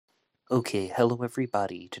Okay, hello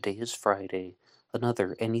everybody. Today is Friday,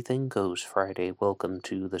 another Anything Goes Friday. Welcome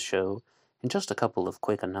to the show. And just a couple of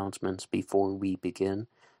quick announcements before we begin.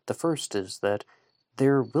 The first is that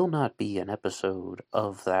there will not be an episode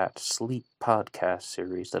of that sleep podcast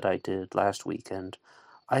series that I did last weekend.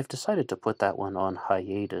 I've decided to put that one on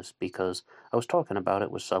hiatus because I was talking about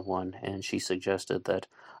it with someone and she suggested that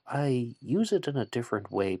I use it in a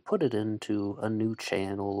different way, put it into a new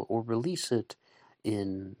channel, or release it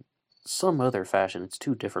in some other fashion. It's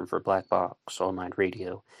too different for Black Box Online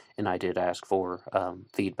Radio, and I did ask for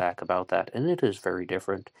feedback about that, and it is very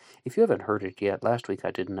different. If you haven't heard it yet, last week I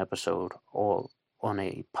did an episode all on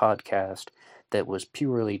a podcast that was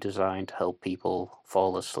purely designed to help people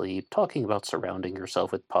fall asleep, talking about surrounding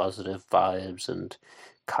yourself with positive vibes and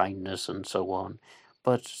kindness and so on.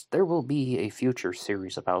 But there will be a future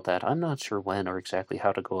series about that. I'm not sure when or exactly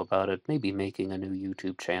how to go about it. Maybe making a new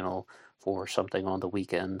YouTube channel for something on the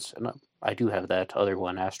weekends. And I do have that other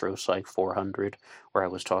one, Astro Psych 400, where I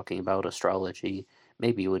was talking about astrology.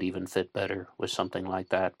 Maybe it would even fit better with something like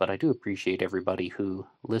that, but I do appreciate everybody who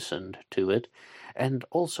listened to it. And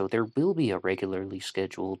also, there will be a regularly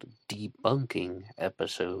scheduled debunking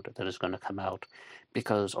episode that is going to come out,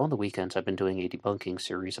 because on the weekends I've been doing a debunking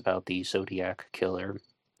series about the Zodiac Killer,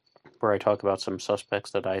 where I talk about some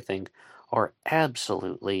suspects that I think are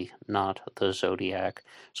absolutely not the Zodiac.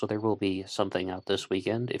 So there will be something out this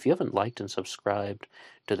weekend. If you haven't liked and subscribed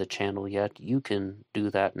to the channel yet, you can do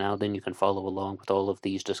that now. Then you can follow along with all of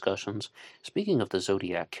these discussions. Speaking of the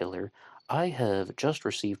Zodiac Killer, I have just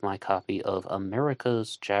received my copy of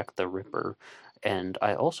America's Jack the Ripper, and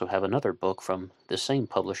I also have another book from the same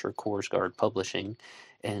publisher, Korsgaard Publishing,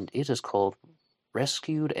 and it is called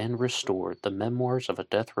Rescued and Restored: The Memoirs of a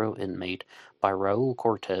Death Row Inmate by Raul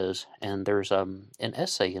Cortez, and there's an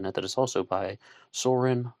essay in it that is also by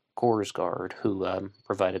Soren Korsgaard, who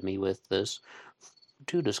provided me with this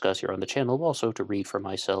to discuss here on the channel, also to read for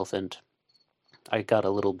myself, and I got a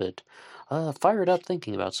little bit fired up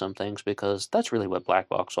thinking about some things, because that's really what Black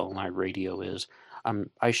Box Online Radio is.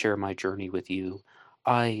 I share my journey with you.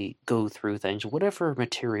 I go through things. Whatever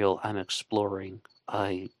material I'm exploring,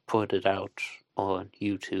 I put it out on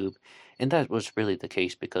YouTube. And that was really the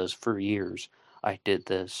case because for years I did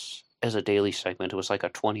this as a daily segment. It was like a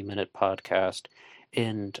 20-minute podcast,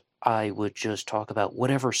 and I would just talk about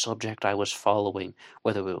whatever subject I was following,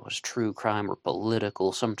 whether it was true crime or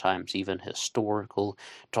political, sometimes even historical,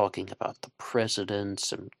 talking about the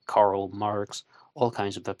presidents and Karl Marx. All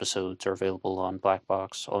kinds of episodes are available on Black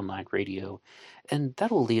Box Online Radio. And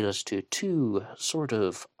that'll lead us to two sort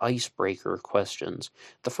of icebreaker questions.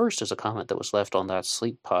 The first is a comment that was left on that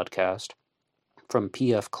sleep podcast from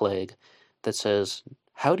P.F. Clegg that says,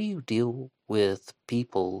 "How do you deal with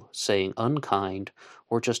people saying unkind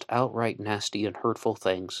or just outright nasty and hurtful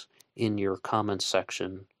things in your comments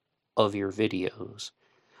section of your videos?"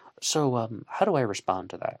 So, how do I respond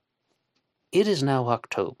to that? It is now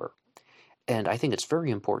October, and I think it's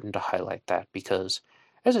very important to highlight that because,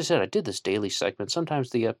 as I said, I did this daily segment. Sometimes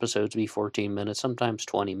the episodes be 14 minutes, sometimes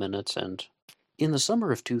 20 minutes, and in the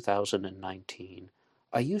summer of 2019,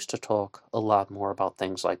 I used to talk a lot more about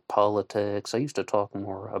things like politics. I used to talk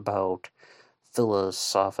more about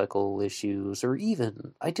philosophical issues, or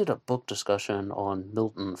even I did a book discussion on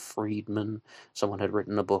Milton Friedman. Someone had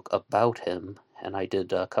written a book about him, and I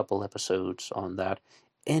did a couple episodes on that.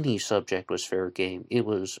 Any subject was fair game. It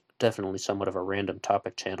was definitely somewhat of a random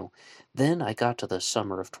topic channel. Then I got to the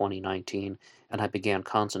summer of 2019, and I began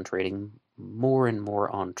concentrating more and more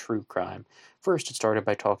on true crime. First, it started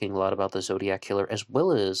by talking a lot about the Zodiac Killer, as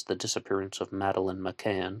well as the disappearance of Madeleine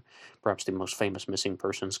McCann, perhaps the most famous missing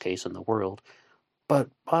persons case in the world. But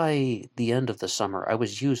by the end of the summer, I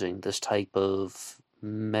was using this type of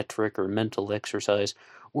metric or mental exercise,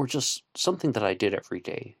 or just something that I did every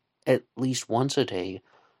day. At least once a day,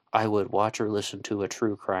 I would watch or listen to a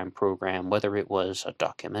true crime program, whether it was a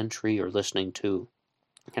documentary or listening to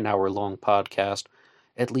an hour-long podcast.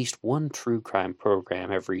 At least one true crime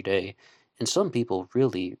program every day. And some people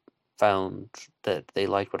really found that they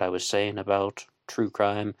liked what I was saying about true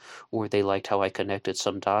crime, or they liked how I connected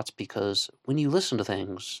some dots, because when you listen to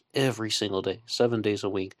things every single day, 7 days a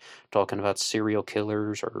week, talking about serial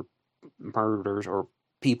killers or murders or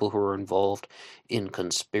people who are involved in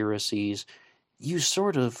conspiracies, you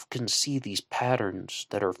sort of can see these patterns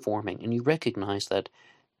that are forming, and you recognize that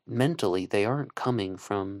mentally they aren't coming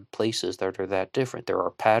from places that are that different. There are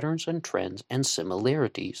patterns and trends and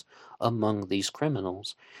similarities among these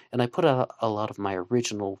criminals. And I put out a lot of my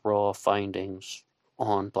original raw findings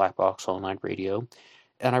on Black Box Online Radio,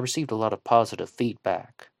 and I received a lot of positive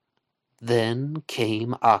feedback. Then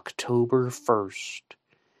came October 1st,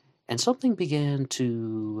 and something began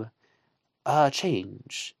to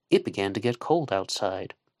change. It began to get cold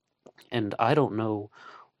outside, and I don't know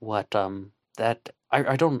what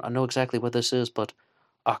I don't know exactly what this is, but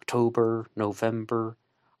October, November,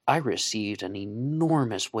 I received an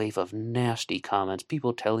enormous wave of nasty comments,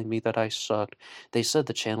 people telling me that I sucked. They said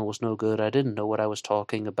the channel was no good, I didn't know what I was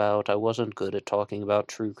talking about, I wasn't good at talking about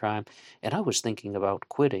true crime, and I was thinking about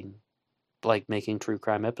quitting, like, making true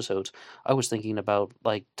crime episodes. I was thinking about,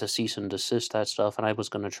 like, to cease and desist that stuff, and I was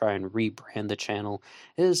gonna try and rebrand the channel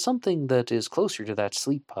as something that is closer to that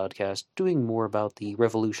sleep podcast, doing more about the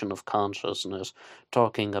revolution of consciousness,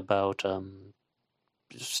 talking about,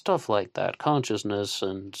 stuff like that, consciousness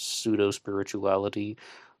and pseudo-spirituality,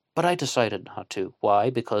 but I decided not to. Why?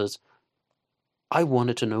 Because I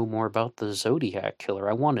wanted to know more about the Zodiac Killer.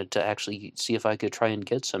 I wanted to actually see if I could try and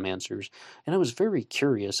get some answers, and I was very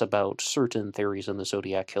curious about certain theories in the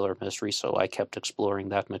Zodiac Killer mystery, so I kept exploring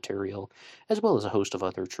that material, as well as a host of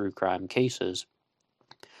other true crime cases.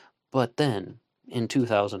 But then, in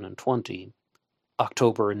 2020,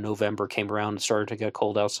 October and November came around and started to get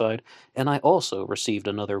cold outside, and I also received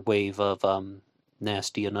another wave of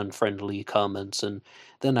nasty and unfriendly comments, and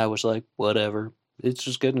then I was like, whatever, it's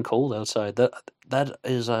just getting cold outside. That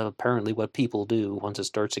is apparently what people do once it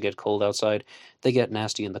starts to get cold outside. They get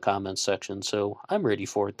nasty in the comments section, so I'm ready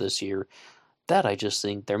for it this year. That I just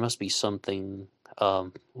think there must be something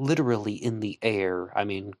literally in the air. I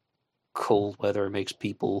mean, cold weather makes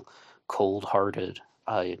people cold-hearted,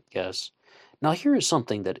 I guess. Now, here is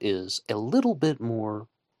something that is a little bit more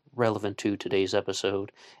relevant to today's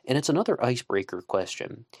episode, and it's another icebreaker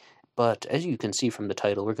question. But as you can see from the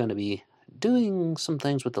title, we're going to be doing some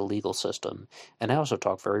things with the legal system, and I also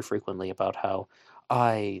talk very frequently about how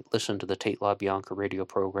I listen to the Tate LaBianca radio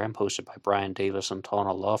program hosted by Brian Davis and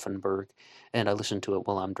Tana Laufenberg, and I listen to it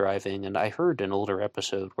while I'm driving, and I heard an older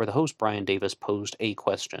episode where the host Brian Davis posed a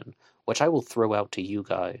question, which I will throw out to you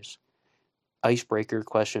guys. Icebreaker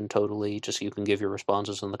question, totally, just so you can give your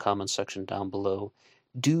responses in the comments section down below.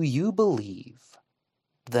 Do you believe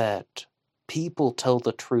that people tell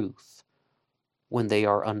the truth when they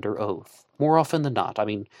are under oath? More often than not. I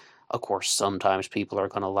mean, of course, sometimes people are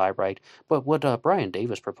going to lie, right? But what Brian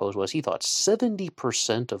Davis proposed was he thought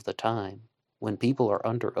 70% of the time when people are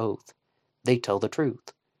under oath, they tell the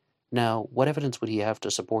truth. Now, what evidence would he have to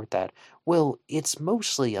support that? Well, it's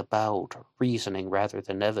mostly about reasoning rather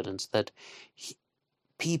than evidence that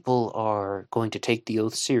people are going to take the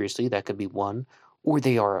oath seriously. That could be one. Or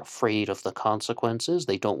they are afraid of the consequences.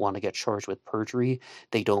 They don't want to get charged with perjury.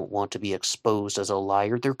 They don't want to be exposed as a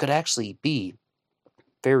liar. There could actually be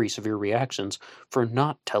very severe reactions for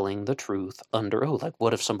not telling the truth under oath. Like,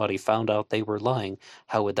 what if somebody found out they were lying?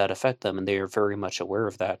 How would that affect them? And they are very much aware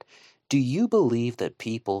of that. Do you believe that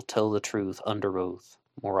people tell the truth under oath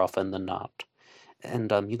more often than not?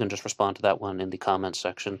 And you can just respond to that one in the comments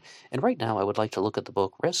section. And right now, I would like to look at the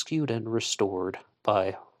book Rescued and Restored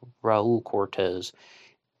by Raul Cortez.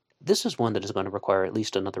 This is one that is going to require at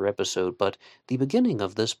least another episode, but the beginning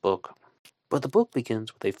of this book. But the book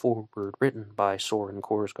begins with a foreword written by Soren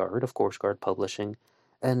Korsgaard of Korsgaard Publishing,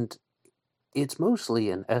 and it's mostly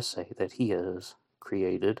an essay that he has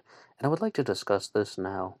created, and I would like to discuss this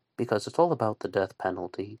now, because it's all about the death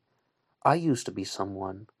penalty. I used to be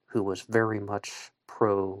someone who was very much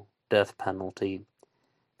pro-death penalty,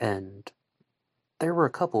 and there were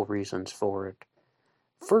a couple reasons for it.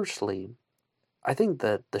 Firstly, I think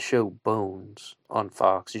that the show Bones on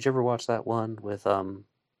Fox, did you ever watch that one with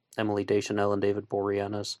Emily Deschanel and David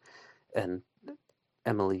Boreanaz? And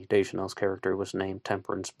Emily Deschanel's character was named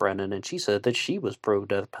Temperance Brennan, and she said that she was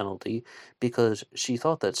pro-death penalty because she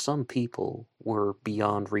thought that some people were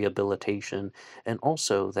beyond rehabilitation, and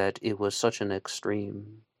also that it was such an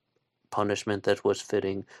extreme punishment that was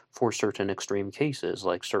fitting for certain extreme cases,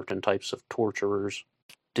 like certain types of torturers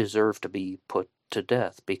deserve to be put to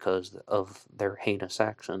death because of their heinous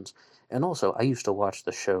actions. And also, I used to watch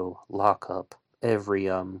the show Lock Up every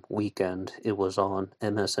weekend. It was on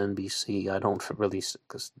MSNBC. I don't really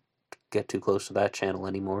get too close to that channel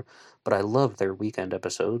anymore, but I loved their weekend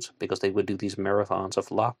episodes because they would do these marathons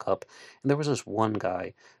of Lock Up. And there was this one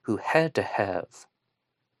guy who had to have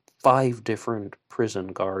 5 different prison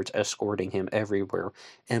guards escorting him everywhere,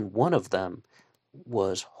 and one of them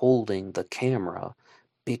was holding the camera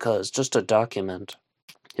because just to document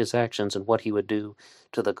his actions and what he would do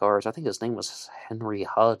to the guards. I think his name was Henry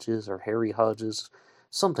Hodges or Harry Hodges,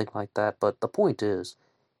 something like that. But the point is,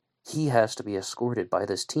 he has to be escorted by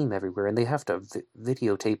this team everywhere, and they have to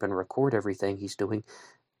videotape and record everything he's doing.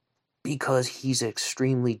 because he's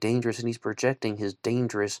extremely dangerous and he's projecting his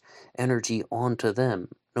dangerous energy onto them.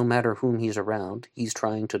 No matter whom he's around, he's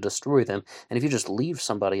trying to destroy them. And if you just leave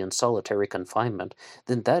somebody in solitary confinement,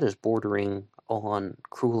 then that is bordering on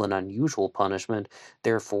cruel and unusual punishment.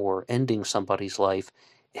 Therefore, ending somebody's life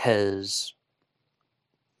has,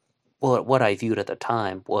 well, what I viewed at the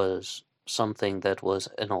time was something that was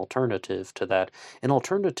an alternative to that, an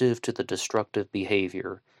alternative to the destructive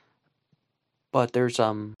behavior. But there's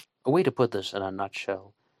a way to put this in a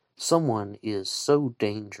nutshell. Someone is so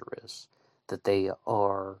dangerous that they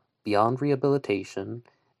are beyond rehabilitation,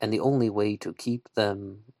 and the only way to keep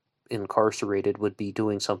them incarcerated would be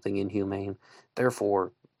doing something inhumane.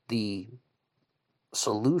 Therefore, the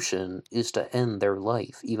solution is to end their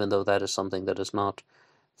life, even though that is something that is not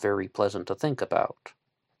very pleasant to think about.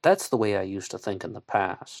 That's the way I used to think in the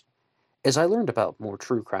past. As I learned about more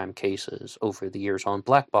true crime cases over the years on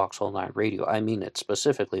Black Box All Night Radio, I mean it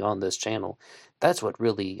specifically on this channel, that's what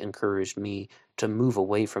really encouraged me to move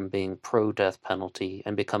away from being pro-death penalty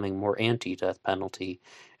and becoming more anti-death penalty.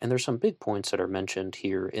 And there's some big points that are mentioned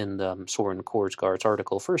here in the Soren Korsgaard's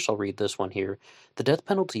article. First, I'll read this one here. The death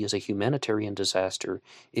penalty is a humanitarian disaster.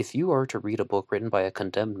 If you are to read a book written by a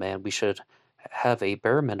condemned man, we should have a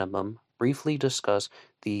bare minimum briefly discuss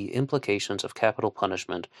the implications of capital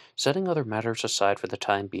punishment. Setting other matters aside for the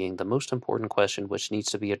time being, the most important question which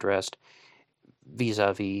needs to be addressed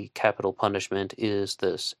vis-a-vis capital punishment is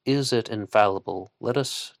this. Is it infallible? Let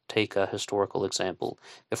us take a historical example.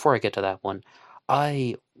 Before I get to that one,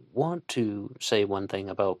 I want to say one thing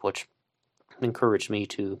about which encouraged me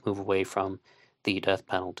to move away from the death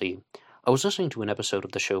penalty. I was listening to an episode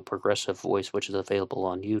of the show Progressive Voice, which is available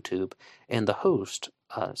on YouTube, and the host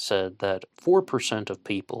said that 4% of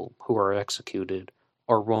people who are executed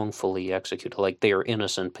are wrongfully executed, like they are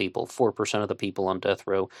innocent people. 4% of the people on death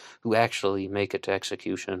row who actually make it to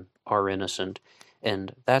execution are innocent.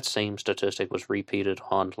 And that same statistic was repeated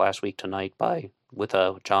on Last Week Tonight with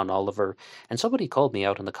John Oliver. And somebody called me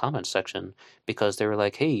out in the comments section because they were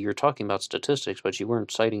like, hey, you're talking about statistics, but you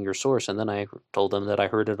weren't citing your source. And then I told them that I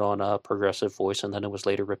heard it on a Progressive Voice, and then it was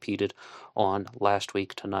later repeated on Last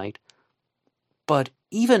Week Tonight. But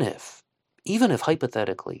even if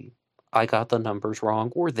hypothetically I got the numbers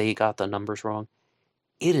wrong or they got the numbers wrong,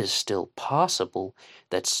 it is still possible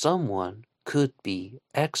that someone could be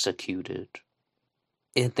executed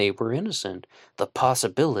and they were innocent. The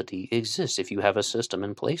possibility exists if you have a system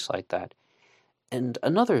in place like that. And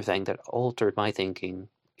another thing that altered my thinking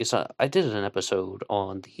is I did an episode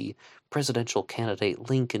on the presidential candidate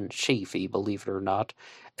Lincoln Chafee, believe it or not,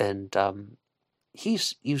 and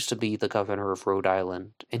he's used to be the governor of Rhode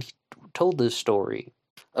Island, and he told this story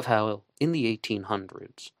of how in the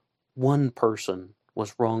 1800s, one person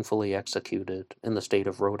was wrongfully executed in the state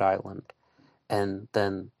of Rhode Island, and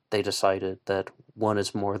then they decided that one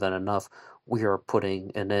is more than enough. We are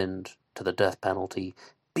putting an end to the death penalty.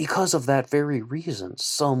 Because of that very reason,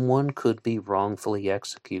 someone could be wrongfully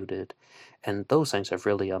executed. And those things have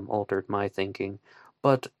really altered my thinking.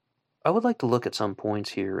 But I would like to look at some points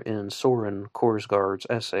here in Soren Korsgaard's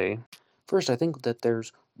essay. First, I think that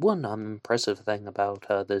there's one impressive thing about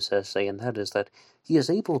this essay, and that is that he is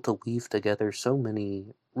able to weave together so many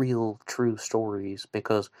real, true stories,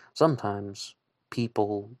 because sometimes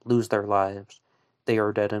people lose their lives, they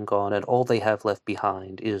are dead and gone, and all they have left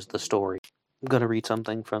behind is the story. I'm going to read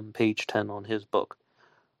something from page 10 on his book.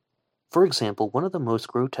 For example, one of the most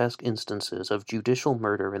grotesque instances of judicial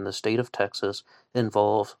murder in the state of Texas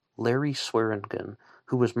involves Larry Swearingen,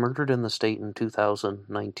 who was murdered in the state in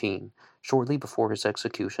 2019. Shortly before his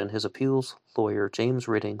execution, his appeals lawyer, James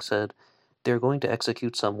Ridding, said, "They're going to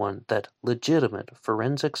execute someone that legitimate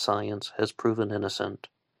forensic science has proven innocent."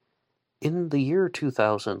 In the year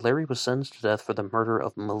 2000, Larry was sentenced to death for the murder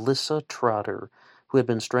of Melissa Trotter, who had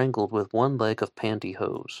been strangled with one leg of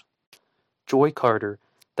pantyhose. Joy Carter,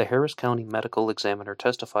 the Harris County medical examiner,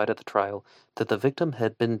 testified at the trial that the victim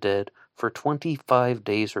had been dead for 25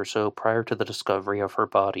 days or so prior to the discovery of her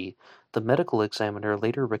body. The medical examiner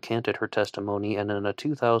later recanted her testimony and in a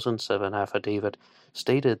 2007 affidavit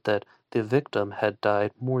stated that the victim had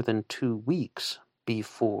died more than 2 weeks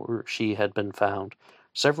before she had been found.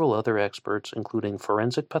 Several other experts, including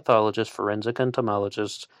forensic pathologists, forensic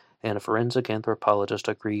entomologists, and a forensic anthropologist,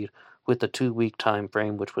 agreed with the 2-week time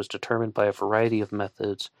frame, which was determined by a variety of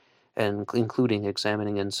methods, and including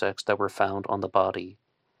examining insects that were found on the body.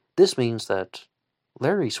 This means that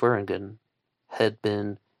Larry Swearingen had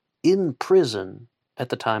been in prison at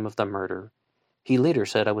the time of the murder. He later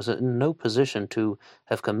said, "I was in no position to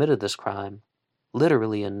have committed this crime,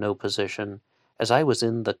 literally in no position, as I was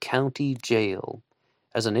in the county jail."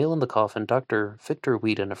 As a nail in the coffin, Dr. Victor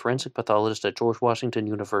Whedon, a forensic pathologist at George Washington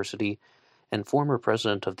University and former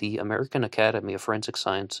president of the American Academy of Forensic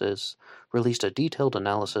Sciences, released a detailed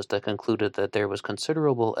analysis that concluded that there was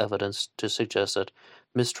considerable evidence to suggest that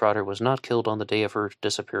Miss Trotter was not killed on the day of her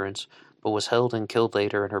disappearance, but was held and killed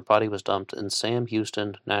later, and her body was dumped in Sam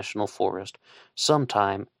Houston National Forest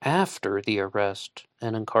sometime after the arrest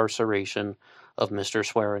and incarceration of Mr.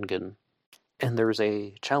 Swearingen. And there is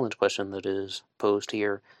a challenge question that is posed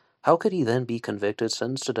here. How could he then be convicted,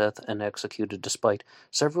 sentenced to death, and executed despite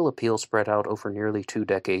several appeals spread out over nearly 2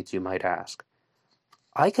 decades, you might ask?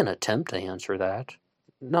 I can attempt to answer that,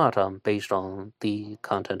 not based on the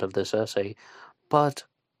content of this essay, but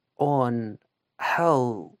on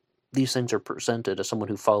how these things are presented as someone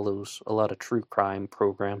who follows a lot of true crime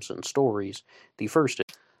programs and stories. The first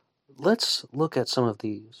is, let's look at some of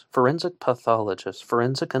these. Forensic pathologist,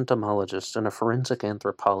 forensic entomologist, and a forensic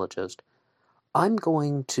anthropologist. I'm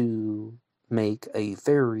going to make a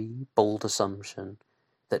very bold assumption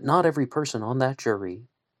that not every person on that jury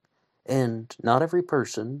and not every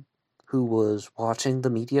person who was watching the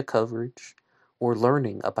media coverage or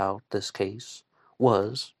learning about this case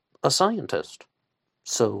was a scientist.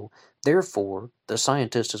 So, therefore, the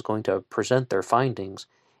scientist is going to present their findings,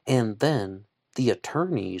 and then the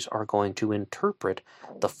attorneys are going to interpret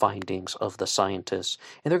the findings of the scientists,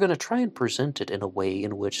 and they're going to try and present it in a way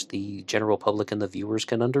in which the general public and the viewers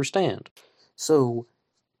can understand. So,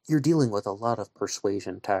 you're dealing with a lot of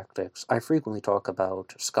persuasion tactics. I frequently talk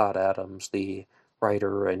about Scott Adams, the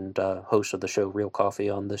writer and host of the show Real Coffee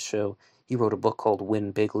on this show. He wrote a book called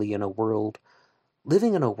Win Bigly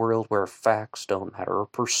Living in a world where facts don't matter, or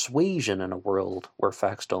persuasion in a world where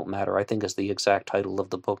facts don't matter, I think is the exact title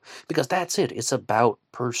of the book, because that's it. It's about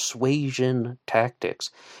persuasion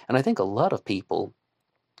tactics. And I think a lot of people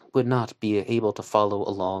would not be able to follow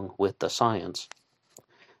along with the science.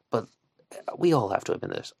 But we all have to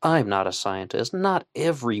admit this. I'm not a scientist. Not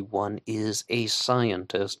everyone is a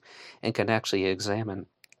scientist and can actually examine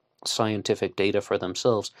scientific data for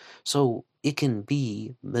themselves. So it can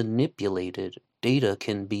be manipulated. Data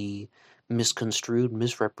can be misconstrued,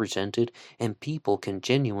 misrepresented, and people can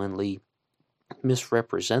genuinely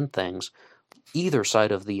misrepresent things. Either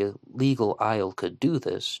side of the legal aisle could do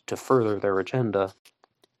this to further their agenda.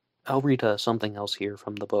 I'll read something else here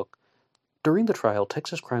from the book. During the trial,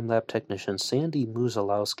 Texas Crime Lab technician Sandy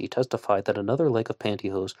Muzalowski testified that another leg of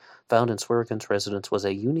pantyhose found in Swearingen's residence was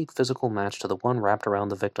a unique physical match to the one wrapped around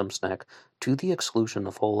the victim's neck, to the exclusion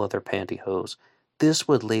of all other pantyhose. This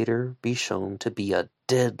would later be shown to be a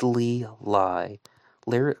deadly lie.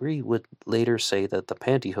 Larry would later say that the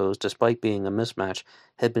pantyhose, despite being a mismatch,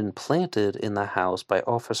 had been planted in the house by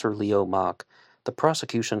Officer Leo Mock. The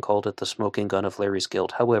prosecution called it the smoking gun of Larry's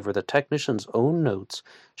guilt. However, the technician's own notes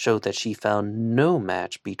showed that she found no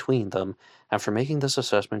match between them. After making this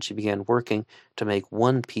assessment, she began working to make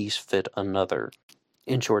one piece fit another.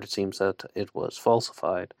 In short, it seems that it was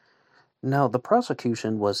falsified. Now, the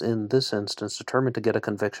prosecution was in this instance determined to get a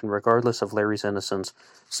conviction regardless of Larry's innocence,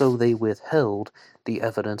 so they withheld the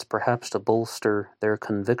evidence, perhaps to bolster their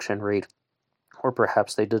conviction rate, or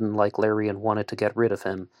perhaps they didn't like Larry and wanted to get rid of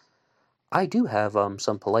him. I do have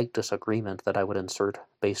some polite disagreement that I would insert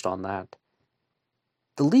based on that.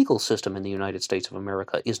 The legal system in the United States of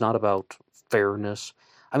America is not about fairness.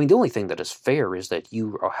 I mean, the only thing that is fair is that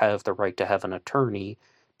you have the right to have an attorney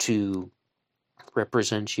to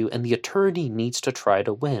represent you, and the attorney needs to try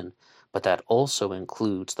to win. But that also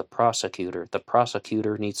includes the prosecutor. The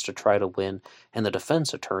prosecutor needs to try to win, and the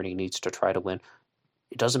defense attorney needs to try to win.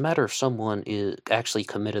 It doesn't matter if someone actually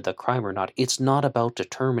committed the crime or not. It's not about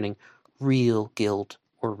determining real guilt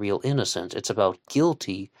or real innocence. It's about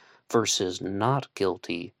guilty versus not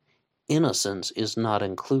guilty. Innocence is not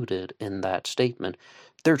included in that statement.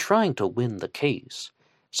 They're trying to win the case.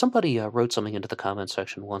 Somebody wrote something into the comment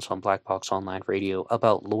section once on Black Box Online Radio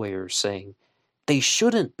about lawyers saying they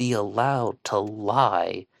shouldn't be allowed to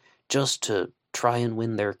lie just to try and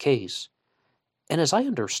win their case. And as I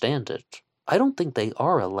understand it, I don't think they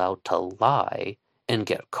are allowed to lie and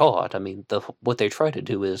get caught. I mean, what they try to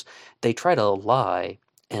do is they try to lie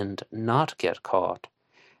and not get caught.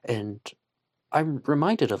 And I'm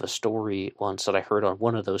reminded of a story once that I heard on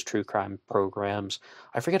one of those true crime programs.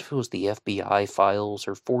 I forget if it was the FBI Files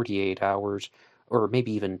or 48 Hours or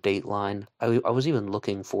maybe even Dateline. I was even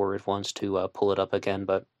looking for it once to pull it up again,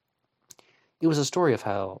 but it was a story of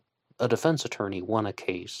how a defense attorney won a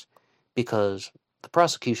case because the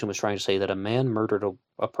prosecution was trying to say that a man murdered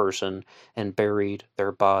a person and buried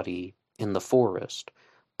their body in the forest.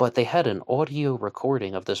 but they had an audio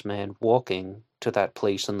recording of this man walking to that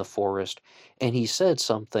place in the forest, and he said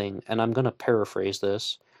something, and I'm going to paraphrase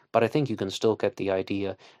this, but I think you can still get the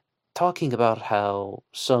idea, talking about how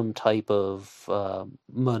some type of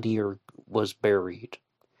money was buried.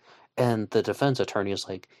 And the defense attorney is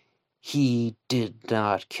like, he did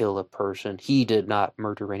not kill a person. He did not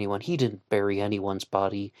murder anyone. He didn't bury anyone's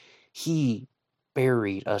body. He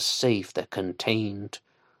buried a safe that contained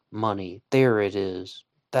money. There it is.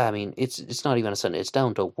 I mean, it's not even a sentence. It's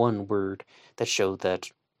down to one word that showed that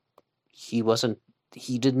he wasn't.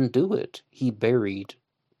 He didn't do it. He buried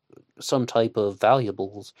some type of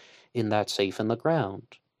valuables in that safe in the ground.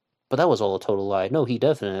 But that was all a total lie. No, he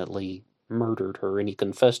definitely murdered her, and he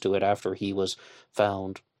confessed to it after he was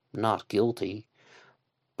found not guilty.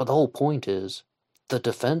 But the whole point is, the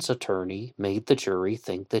defense attorney made the jury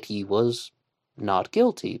think that he was not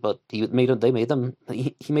guilty, but he made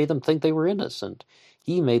them think they were innocent.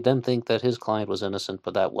 He made them think that his client was innocent,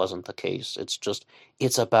 but that wasn't the case.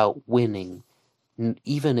 It's about winning,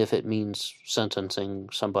 even if it means sentencing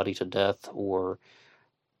somebody to death or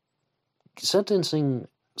sentencing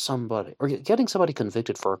somebody or getting somebody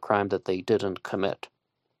convicted for a crime that they didn't commit.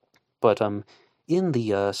 But in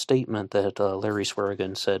the statement that Larry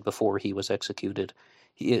Swearigan said before he was executed,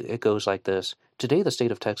 it goes like this. Today, the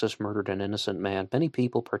state of Texas murdered an innocent man. Many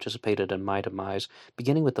people participated in my demise,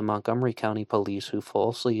 beginning with the Montgomery County Police, who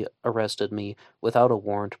falsely arrested me without a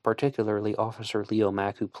warrant, particularly Officer Leo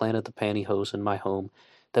Mack, who planted the pantyhose in my home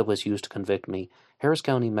that was used to convict me. Harris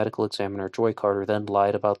County Medical Examiner Joy Carter then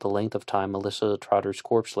lied about the length of time Melissa Trotter's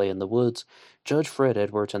corpse lay in the woods. Judge Fred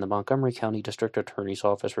Edwards and the Montgomery County District Attorney's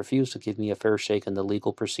Office refused to give me a fair shake in the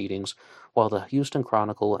legal proceedings, while the Houston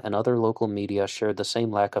Chronicle and other local media shared the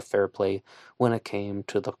same lack of fair play when it came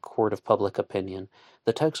to the court of public opinion.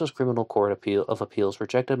 The Texas Criminal Court of Appeals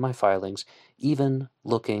rejected my filings. Even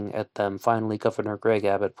looking at them, finally Governor Greg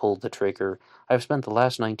Abbott pulled the trigger. I've spent the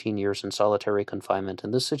last 19 years in solitary confinement. In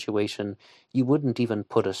this situation, you wouldn't even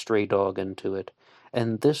put a stray dog into it.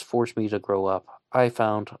 And this forced me to grow up. I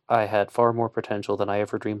found I had far more potential than I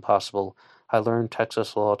ever dreamed possible. I learned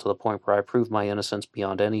Texas law to the point where I proved my innocence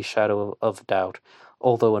beyond any shadow of doubt,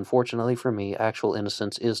 although unfortunately for me, actual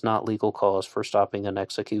innocence is not legal cause for stopping an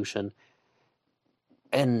execution.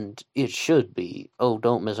 And it should be. Oh,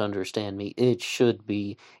 don't misunderstand me. It should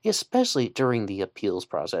be, especially during the appeals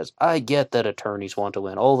process. I get that attorneys want to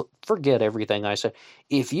win. Forget everything I said.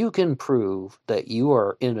 If you can prove that you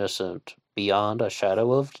are innocent beyond a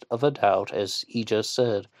shadow of a doubt, as he just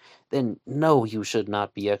said, then no, you should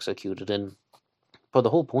not be executed. But the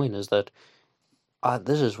whole point is that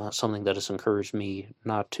this is something that has encouraged me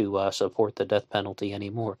not to support the death penalty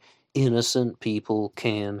anymore. Innocent people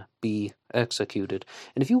can be executed.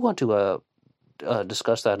 And if you want to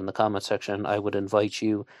discuss that in the comment section, I would invite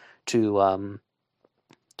you to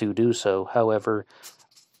do so. However,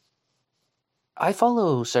 I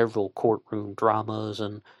follow several courtroom dramas,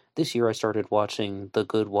 and this year I started watching The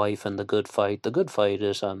Good Wife and The Good Fight. The Good Fight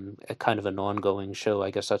is a kind of an ongoing show.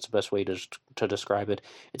 I guess that's the best way to describe it.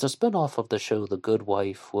 It's a spin-off of the show The Good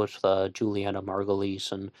Wife with Juliana Margulies,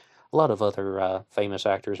 and a lot of other famous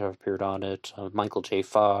actors have appeared on it. Michael J.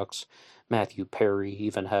 Fox, Matthew Perry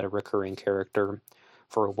even had a recurring character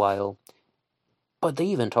for a while. But they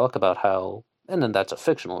even talk about how, and then that's a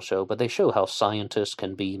fictional show, but they show how scientists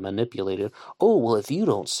can be manipulated. Oh, well, if you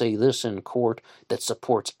don't say this in court that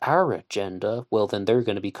supports our agenda, well, then there are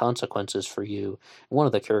going to be consequences for you. One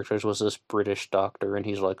of the characters was this British doctor, and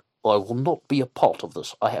he's like, I will not be a part of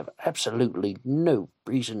this. I have absolutely no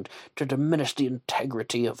reason to diminish the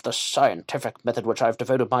integrity of the scientific method which I've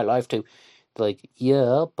devoted my life to. Like,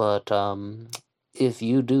 yeah, but if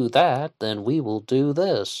you do that, then we will do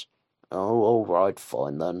this. Oh, all right,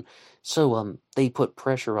 fine then. So, they put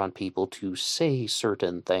pressure on people to say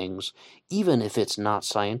certain things, even if it's not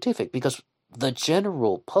scientific, because the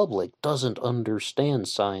general public doesn't understand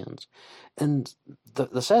science. And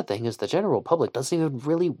the sad thing is the general public doesn't even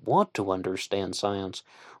really want to understand science.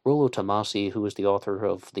 Rollo Tomassi, who is the author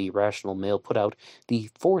of The Rational Male, put out the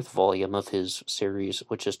 4th volume of his series,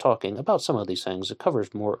 which is talking about some of these things. It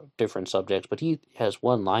covers more different subjects, but he has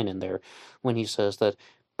one line in there when he says that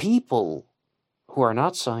people who are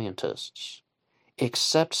not scientists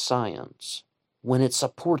accept science when it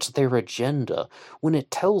supports their agenda, when it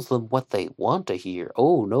tells them what they want to hear.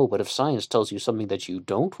 Oh, no, but if science tells you something that you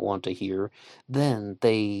don't want to hear, then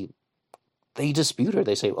they dispute it.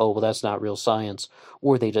 They say, oh, well, that's not real science.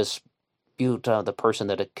 Or they dispute the person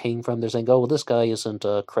that it came from. They're saying, oh, well, this guy isn't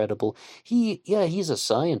credible. He's a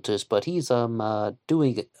scientist, but he's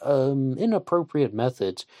doing inappropriate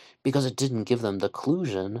methods because it didn't give them the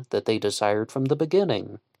conclusion that they desired from the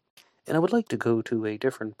beginning. And I would like to go to a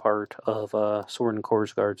different part of Soren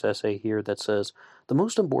Korsgaard's essay here that says the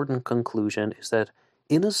most important conclusion is that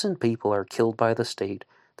innocent people are killed by the state.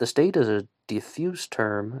 The state is a diffuse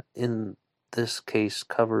term, in this case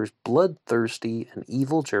covers bloodthirsty and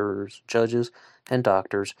evil jurors, judges, and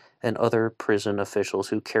doctors, and other prison officials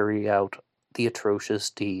who carry out the atrocious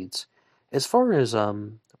deeds. As far as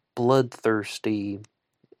bloodthirsty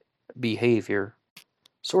behavior,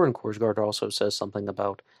 Soren Korsgaard also says something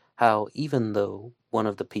about how even though one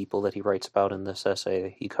of the people that he writes about in this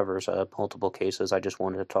essay, he covers multiple cases. I just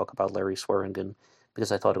wanted to talk about Larry Swearingen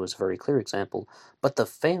because I thought it was a very clear example. But the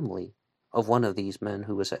family of one of these men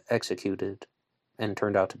who was executed and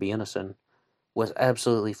turned out to be innocent was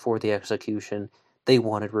absolutely for the execution. They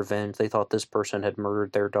wanted revenge. They thought this person had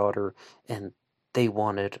murdered their daughter, and they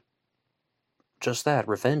wanted just that,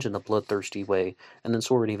 revenge in a bloodthirsty way. And then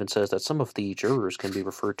Soren even says that some of the jurors can be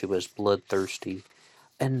referred to as bloodthirsty.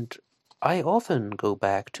 And I often go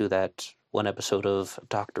back to that one episode of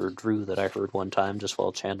Dr. Drew that I heard one time just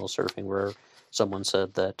while channel surfing, where someone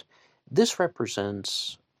said that this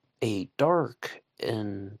represents a dark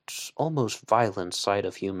and almost violent side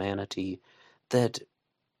of humanity that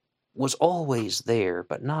was always there,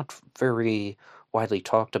 but not very widely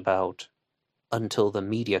talked about until the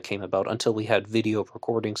media came about, until we had video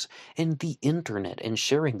recordings and the internet and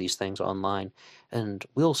sharing these things online. And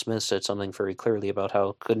Will Smith said something very clearly about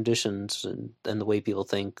how conditions and the way people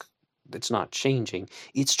think, it's not changing,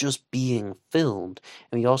 it's just being filmed.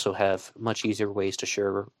 And we also have much easier ways to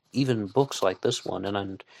share even books like this one,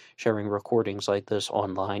 and sharing recordings like this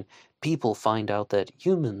online. People find out that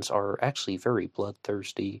humans are actually very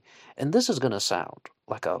bloodthirsty. And this is going to sound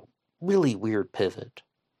like a really weird pivot,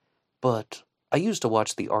 but I used to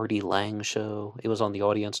watch the Artie Lang show. It was on the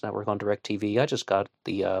Audience Network on DirecTV. I just got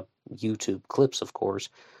the YouTube clips, of course.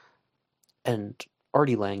 And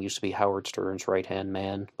Artie Lang used to be Howard Stern's right-hand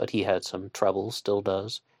man, but he had some trouble, still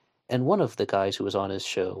does. And one of the guys who was on his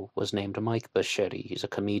show was named Mike Bichetti. He's a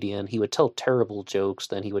comedian. He would tell terrible jokes,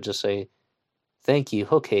 then he would just say, "Thank you,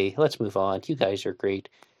 okay, let's move on. You guys are great."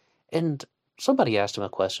 And somebody asked him a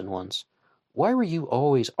question once. Why were you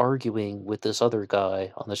always arguing with this other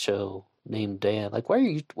guy on the show named Dan? Like,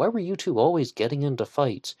 why were you two always getting into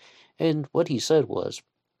fights? And what he said was,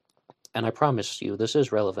 and I promise you this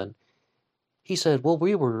is relevant, he said, well,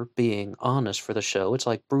 we were being honest for the show. It's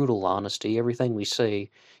like brutal honesty. Everything we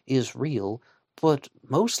say is real. But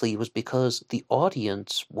mostly it was because the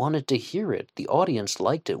audience wanted to hear it. The audience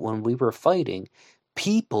liked it when we were fighting.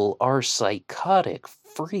 People are psychotic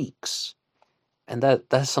freaks. And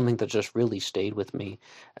that's something that just really stayed with me.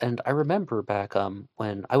 And I remember back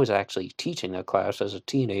when I was actually teaching a class as a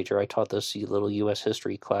teenager. I taught this little U.S.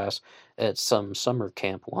 history class at some summer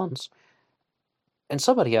camp once, and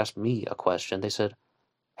somebody asked me a question. They said,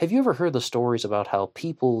 have you ever heard the stories about how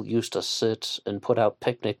people used to sit and put out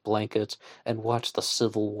picnic blankets and watch the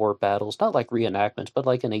Civil War battles? Not like reenactments, but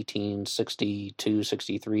like in 1862,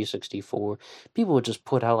 63, 64. People would just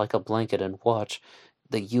put out like a blanket and watch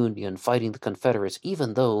the Union fighting the Confederates,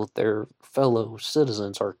 even though their fellow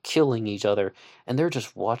citizens are killing each other, and they're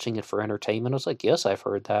just watching it for entertainment. I was like, yes, I've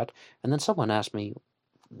heard that. And then someone asked me,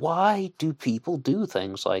 why do people do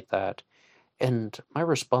things like that? And my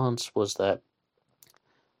response was that,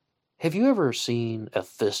 have you ever seen a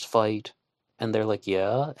fist fight? And they're like,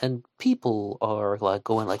 yeah. And people are like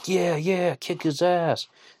going like, yeah, yeah, kick his ass.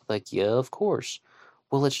 Like, yeah, of course.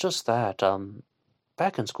 Well, it's just that,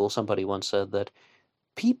 back in school, somebody once said that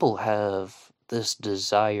people have this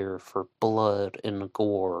desire for blood and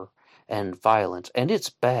gore and violence, and it's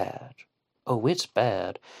bad. Oh, it's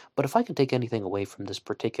bad. But if I can take anything away from this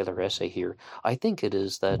particular essay here, I think it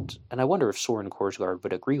is that, and I wonder if Soren Korsgaard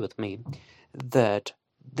would agree with me, that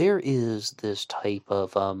there is this type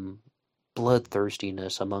of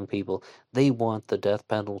bloodthirstiness among people. They want the death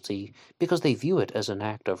penalty because they view it as an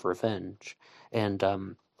act of revenge.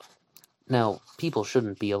 And now, people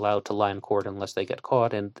shouldn't be allowed to lie in court unless they get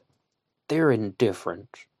caught, and they're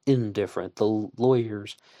indifferent. Indifferent. The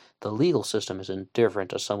lawyers, the legal system is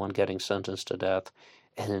indifferent to someone getting sentenced to death,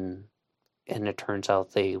 and it turns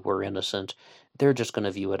out they were innocent. They're just going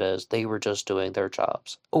to view it as they were just doing their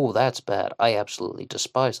jobs. Oh, that's bad. I absolutely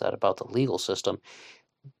despise that about the legal system.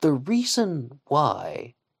 The reason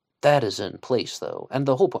why that is in place, though, and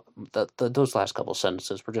the whole those last couple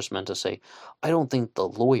sentences were just meant to say, I don't think the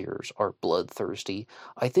lawyers are bloodthirsty.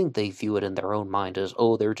 I think they view it in their own mind as,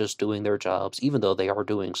 oh, they're just doing their jobs, even though they are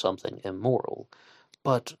doing something immoral.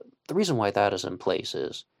 But the reason why that is in place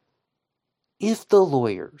is, if the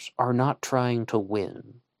lawyers are not trying to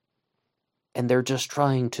win, and they're just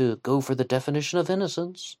trying to go for the definition of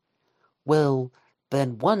innocence, well,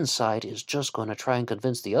 then one side is just going to try and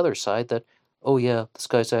convince the other side that, oh yeah, this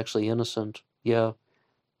guy's actually innocent. Yeah,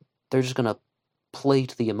 they're just going to play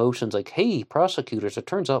to the emotions like, hey, prosecutors, it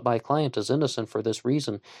turns out my client is innocent for this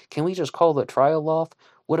reason. Can we just call the trial off?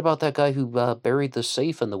 What about that guy who buried the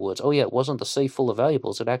safe in the woods? Oh yeah, it wasn't the safe full of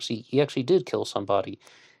valuables. He actually did kill somebody.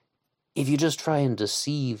 If you just try and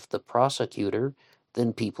deceive the prosecutor,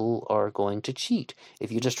 then people are going to cheat.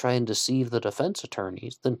 If you just try and deceive the defense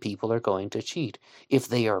attorneys, then people are going to cheat. If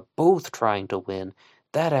they are both trying to win,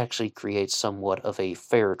 that actually creates somewhat of a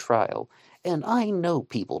fair trial. And I know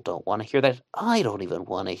people don't want to hear that. I don't even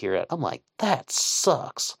want to hear it. I'm like, that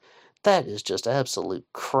sucks. That is just absolute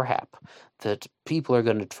crap. That people are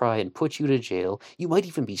going to try and put you to jail. You might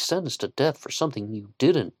even be sentenced to death for something you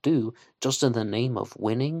didn't do just in the name of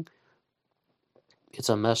winning. It's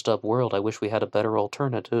a messed up world. I wish we had a better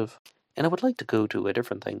alternative. And I would like to go to a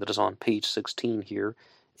different thing that is on page 16 here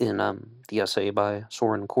in the essay by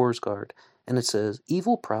Soren Korsgaard. And it says,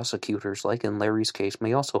 evil prosecutors, like in Larry's case,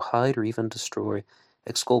 may also hide or even destroy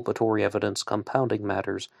exculpatory evidence, compounding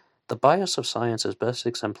matters. The bias of science is best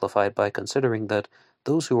exemplified by considering that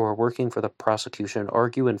those who are working for the prosecution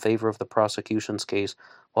argue in favor of the prosecution's case,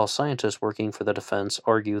 while scientists working for the defense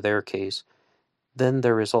argue their case. Then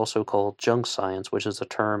there is also called junk science, which is a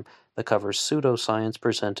term that covers pseudoscience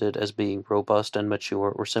presented as being robust and mature,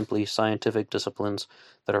 or simply scientific disciplines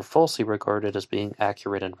that are falsely regarded as being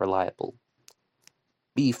accurate and reliable.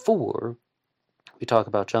 Before we talk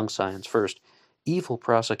about junk science, first, evil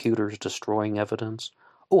prosecutors destroying evidence.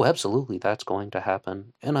 Oh, absolutely, that's going to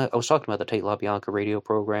happen. And I was talking about the Tate LaBianca radio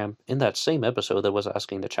program. In that same episode that was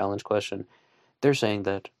asking the challenge question, they're saying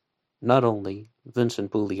that not only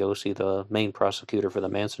Vincent Bugliosi, the main prosecutor for the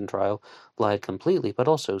Manson trial, lied completely, but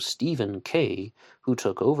also Stephen Kay, who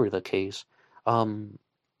took over the case,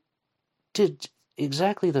 did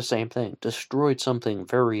exactly the same thing, destroyed something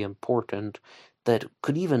very important that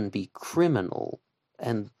could even be criminal.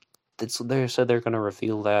 And they said they're going to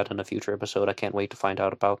reveal that in a future episode. I can't wait to find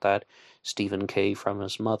out about that. Stephen Kay from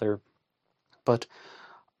his mother. But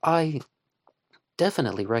I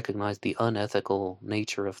definitely recognize the unethical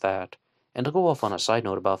nature of that. And to go off on a side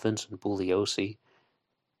note about Vincent Bugliosi,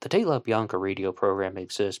 the Tate LaBianca radio program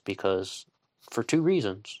exists because, for two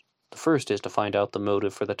reasons. The first is to find out the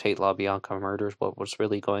motive for the Tate LaBianca murders, what was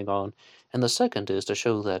really going on, and the second is to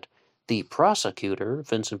show that the prosecutor,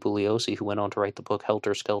 Vincent Bugliosi, who went on to write the book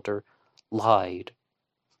Helter Skelter, lied.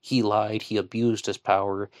 He lied, he abused his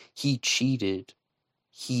power, he cheated,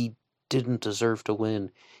 he didn't deserve to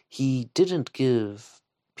win. He didn't give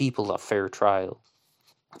people a fair trial.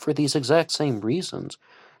 For these exact same reasons,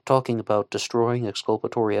 talking about destroying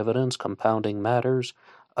exculpatory evidence, compounding matters,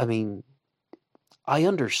 I mean, I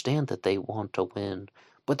understand that they want to win,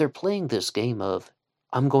 but they're playing this game of,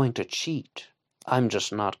 I'm going to cheat. I'm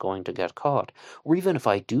just not going to get caught. Or even if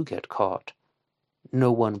I do get caught,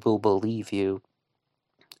 no one will believe you.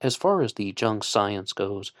 As far as the junk science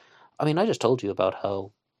goes, I mean, I just told you about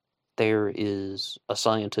how there is a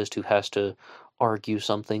scientist who has to argue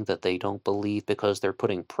something that they don't believe because they're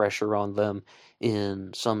putting pressure on them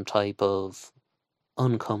in some type of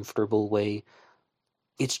uncomfortable way.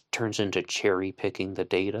 It turns into cherry picking the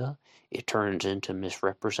data. It turns into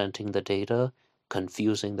misrepresenting the data,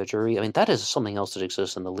 confusing the jury. I mean, that is something else that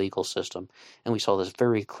exists in the legal system. And we saw this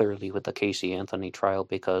very clearly with the Casey Anthony trial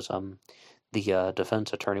because the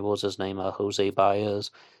defense attorney, what was his name, Jose Baez,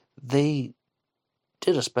 they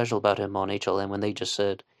did a special about him on HLN when they just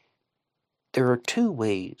said, there are two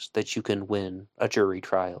ways that you can win a jury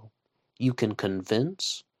trial. You can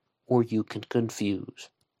convince or you can confuse.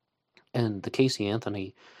 And the Casey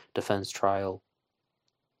Anthony defense trial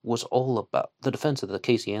was all about, the defense that the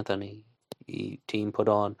Casey Anthony team put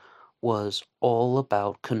on was all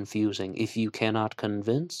about confusing. If you cannot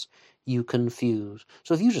convince, you confuse.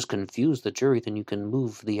 So if you just confuse the jury, then you can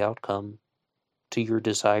move the outcome to your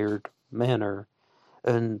desired manner.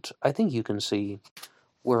 And I think you can see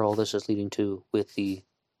where all this is leading to with the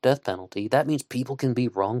death penalty. That means people can be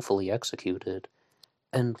wrongfully executed.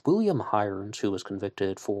 And William Hirons, who was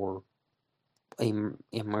convicted for a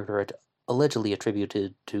murder allegedly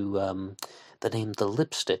attributed to the name the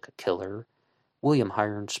Lipstick Killer, William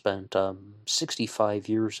Hirons spent 65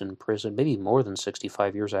 years in prison, maybe more than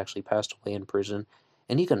 65 years actually passed away in prison,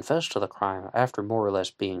 and he confessed to the crime after more or less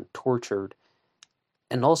being tortured.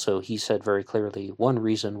 And also, he said very clearly, one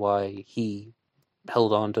reason why he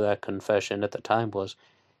held on to that confession at the time was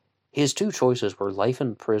his two choices were life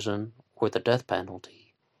in prison or the death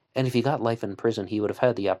penalty. And if he got life in prison, he would have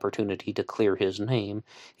had the opportunity to clear his name.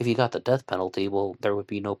 If he got the death penalty, well, there would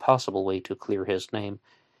be no possible way to clear his name.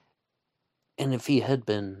 And if he had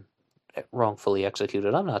been wrongfully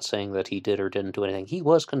executed. I'm not saying that he did or didn't do anything. He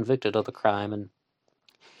was convicted of the crime, and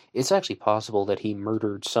it's actually possible that he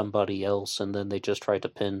murdered somebody else, and then they just tried to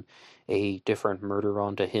pin a different murder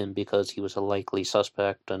onto him because he was a likely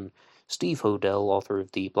suspect. And Steve Hodel, author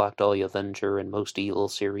of the Black Dahlia Avenger and Most Evil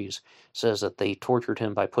series, says that they tortured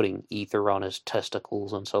him by putting ether on his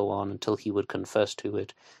testicles and so on until he would confess to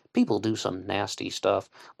it. People do some nasty stuff,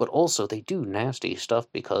 but also they do nasty stuff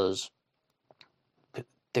because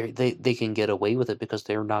they can get away with it because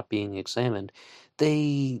they're not being examined.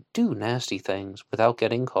 They do nasty things without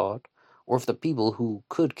getting caught, or if the people who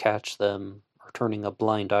could catch them are turning a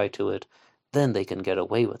blind eye to it, then they can get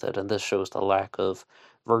away with it. And this shows the lack of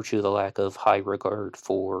virtue, the lack of high regard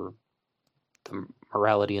for the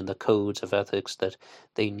morality and the codes of ethics that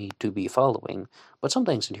they need to be following. But some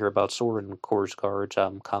things in here about Soren Korsgaard's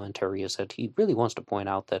commentary is that he really wants to point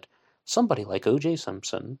out that somebody like O.J.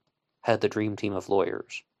 Simpson had the dream team of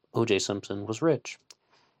lawyers. O.J. Simpson was rich,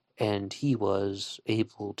 and he was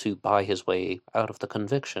able to buy his way out of the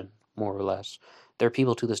conviction, more or less. There are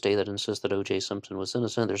people to this day that insist that O.J. Simpson was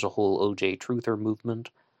innocent. There's a whole O.J. truther movement,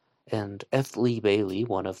 and F. Lee Bailey,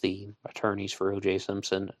 one of the attorneys for O.J.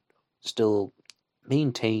 Simpson, still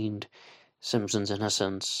maintained Simpson's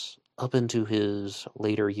innocence up into his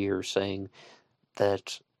later years, saying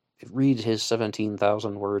that read his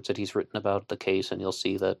 17,000 words that he's written about the case, and you'll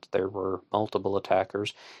see that there were multiple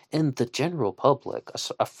attackers. And the general public,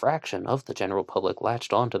 a fraction of the general public,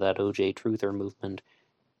 latched onto that O.J. Truther movement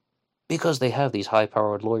because they have these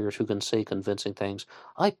high-powered lawyers who can say convincing things.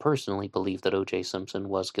 I personally believe that O.J. Simpson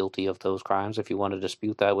was guilty of those crimes. If you want to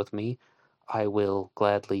dispute that with me, I will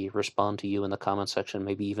gladly respond to you in the comment section,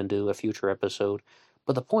 maybe even do a future episode.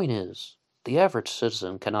 But the point is, the average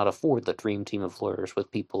citizen cannot afford the dream team of lawyers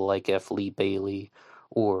with people like F. Lee Bailey,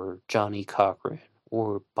 or Johnny Cochran,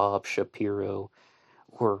 or Bob Shapiro,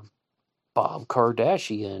 or Bob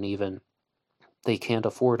Kardashian, even. They can't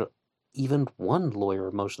afford even one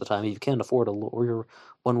lawyer most of the time. If you can't afford a lawyer,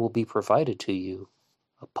 one will be provided to you,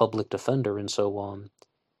 a public defender, and so on.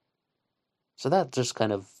 So that just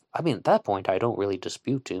kind of, I mean, at that point, I don't really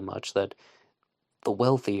dispute too much that the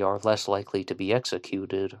wealthy are less likely to be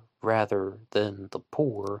executed rather than the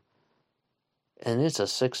poor. And it's a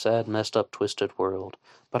sick, sad, messed up, twisted world.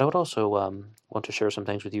 But I would also want to share some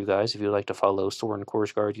things with you guys. If you'd like to follow Soren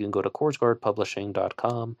Korsgaard, you can go to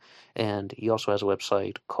korsgaardpublishing.com. And he also has a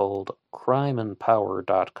website called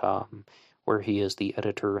crimeandpower.com, where he is the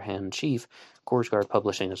editor-in-chief. Korsgaard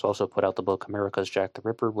Publishing has also put out the book America's Jack the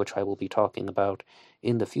Ripper, which I will be talking about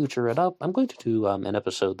in the future. And I'm going to do an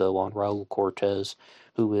episode, though, on Raul Cortez,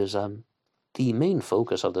 who is the main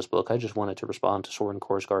focus of this book. I just wanted to respond to Soren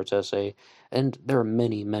Korsgaard's essay, and there are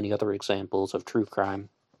many, many other examples of true crime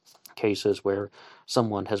cases where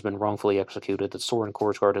someone has been wrongfully executed that Soren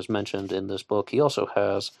Korsgaard has mentioned in this book. He also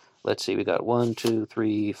has, let's see, we got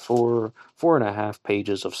 4.5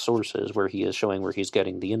 pages of sources where he is showing where he's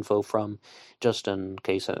getting the info from, just in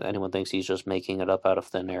case anyone thinks he's just making it up out of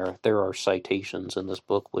thin air. There are citations in this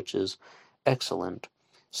book, which is excellent.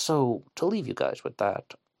 So, to leave you guys with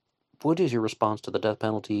that, what is your response to the death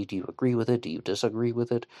penalty? Do you agree with it? Do you disagree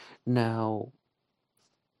with it? Now,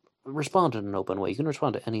 respond in an open way. You can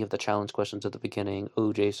respond to any of the challenge questions at the beginning.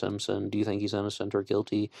 O.J. Simpson, do you think he's innocent or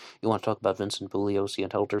guilty? You want to talk about Vincent Bugliosi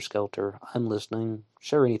and Helter Skelter? I'm listening.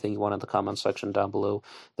 Share anything you want in the comments section down below.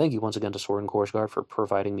 Thank you once again to Soren Korsgaard for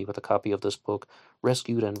providing me with a copy of this book,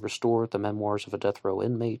 Rescued and Restored, The Memoirs of a Death Row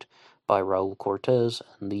Inmate, by Raul Cortez,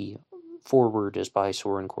 and the foreword is by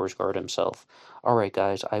Soren Korsgaard himself. Alright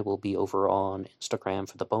guys, I will be over on Instagram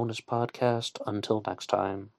for the bonus podcast. Until next time.